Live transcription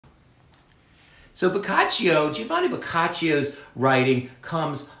So Giovanni Boccaccio's writing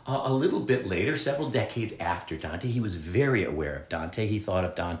comes a little bit later, several decades after Dante. He was very aware of Dante. He thought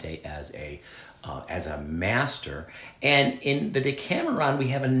of Dante as a master. And in the Decameron, we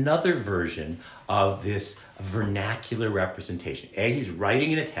have another version of this vernacular representation. A, he's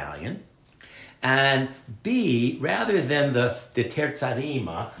writing in Italian. And B, rather than the terza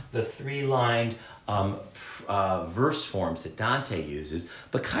rima, the three-lined verse forms that Dante uses,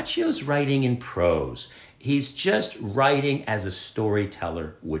 Boccaccio's writing in prose. He's just writing as a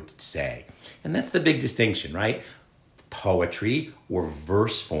storyteller would say. And that's the big distinction, right? Poetry or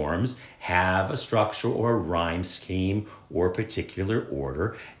verse forms have a structure or a rhyme scheme or a particular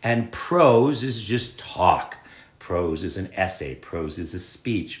order, and prose is just talk. Prose is an essay. Prose is a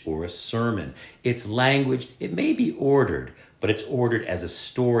speech or a sermon. It's language. It may be ordered, but it's ordered as a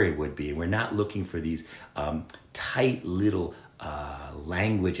story would be. We're not looking for these tight little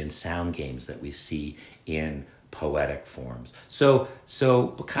language and sound games that we see in poetic forms. So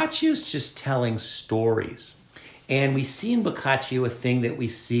Boccaccio's just telling stories. And we see in Boccaccio a thing that we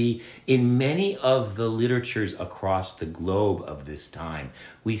see in many of the literatures across the globe of this time.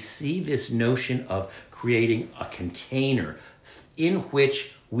 We see this notion of creating a container in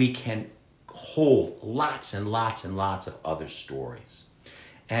which we can hold lots and lots and lots of other stories.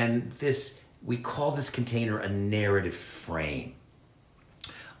 And we call this container a narrative frame.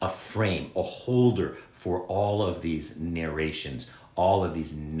 A frame, a holder for all of these narrations, all of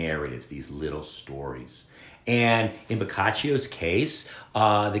these narratives, these little stories. And in Boccaccio's case,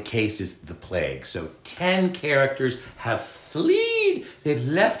 the case is the plague. So 10 characters have fled. They've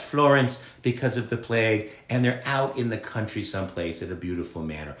left Florence because of the plague, and they're out in the country someplace at a beautiful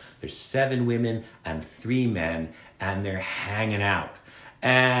manor. There's 7 women and 3 men, and they're hanging out.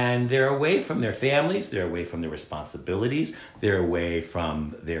 And they're away from their families, they're away from their responsibilities, they're away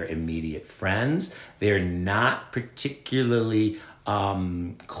from their immediate friends. They're not particularly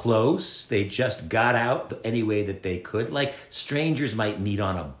close. They just got out any way that they could. Like strangers might meet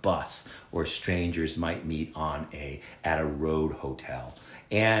on a bus, or strangers might meet at a road hotel.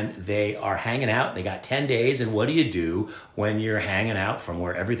 And they are hanging out. They got 10 days. And what do you do when you're hanging out from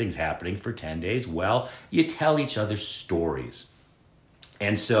where everything's happening for 10 days? Well, you tell each other stories.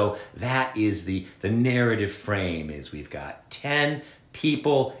 And so that is the narrative frame is we've got 10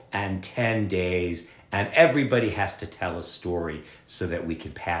 people and 10 days, and everybody has to tell a story so that we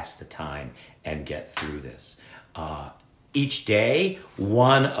can pass the time and get through this. Each day,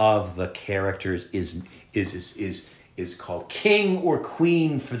 one of the characters is called king or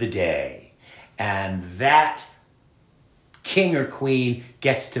queen for the day. And that king or queen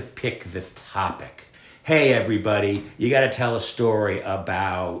gets to pick the topic. Hey, everybody, you got to tell a story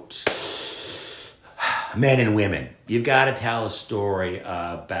about men and women. You've got to tell a story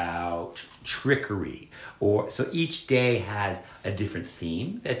about trickery. So each day has a different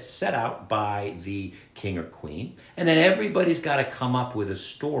theme that's set out by the king or queen. And then everybody's got to come up with a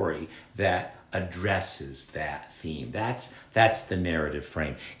story that addresses that theme. That's the narrative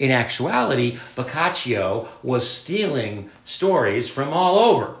frame. In actuality, Boccaccio was stealing stories from all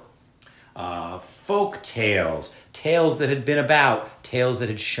over. Folk tales, tales that had been about, tales that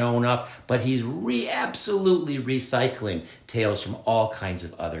had shown up, but he's absolutely recycling tales from all kinds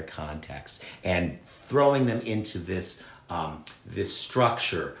of other contexts and throwing them into this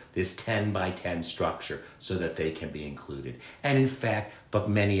structure, this 10 by 10 structure, so that they can be included. And in fact, but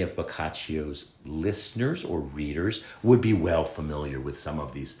many of Boccaccio's listeners or readers would be well familiar with some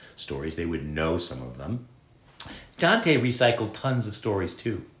of these stories. They would know some of them. Dante recycled tons of stories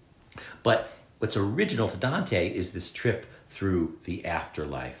too. But what's original to Dante is this trip through the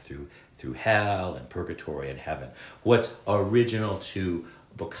afterlife, through hell and purgatory and heaven. What's original to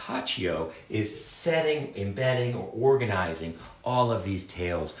Boccaccio is setting, embedding, or organizing all of these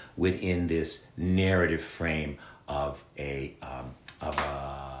tales within this narrative frame of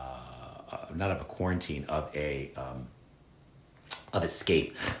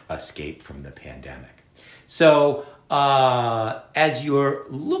escape from the pandemic. So as you're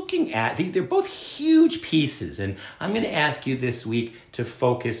looking at, they're both huge pieces, and I'm going to ask you this week to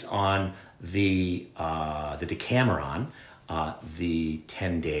focus on the Decameron, the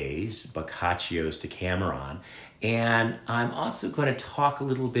 10 days, Boccaccio's Decameron, and I'm also going to talk a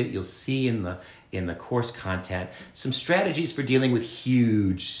little bit, you'll see in the course content, some strategies for dealing with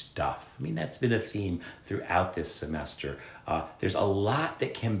huge stuff. I mean, that's been a theme throughout this semester. There's a lot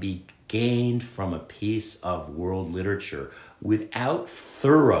that can be gained from a piece of world literature without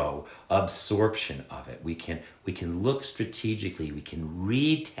thorough absorption of it. We can look strategically, we can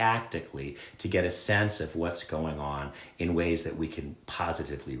read tactically to get a sense of what's going on in ways that we can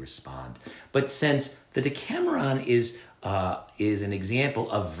positively respond. But since the Decameron is an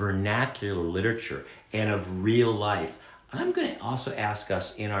example of vernacular literature and of real life, I'm going to also ask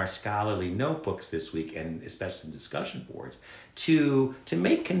us in our scholarly notebooks this week, and especially in discussion boards, to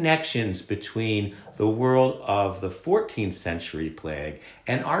make connections between the world of the 14th century plague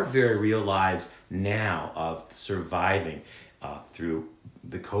and our very real lives now of surviving through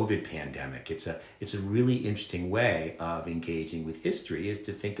the COVID pandemic. It's a really interesting way of engaging with history, is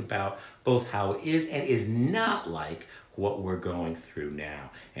to think about both how it is and is not like what we're going through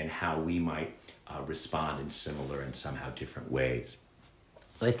now, and how we might respond in similar and somehow different ways.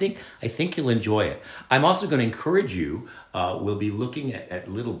 I think you'll enjoy it. I'm also going to encourage you. We'll be looking at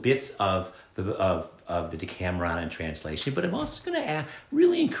little bits of the Decameron in translation, but I'm also going to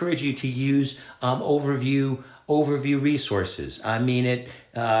really encourage you to use overview resources. I mean,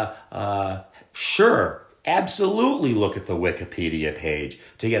 sure. Absolutely look at the Wikipedia page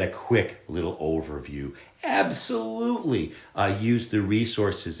to get a quick little overview. Absolutely use the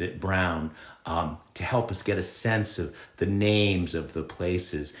resources at Brown to help us get a sense of the names of the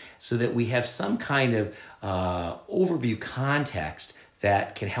places, so that we have some kind of overview context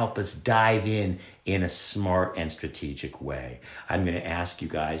that can help us dive in a smart and strategic way. I'm going to ask you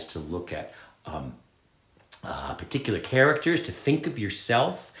guys to look at particular characters, to think of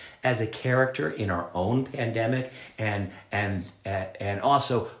yourself as a character in our own pandemic, and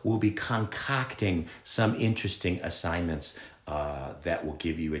also we'll be concocting some interesting assignments that will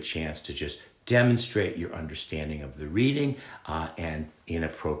give you a chance to just demonstrate your understanding of the reading and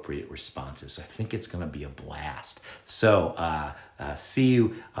inappropriate responses. I think it's going to be a blast. So see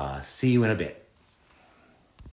you in a bit.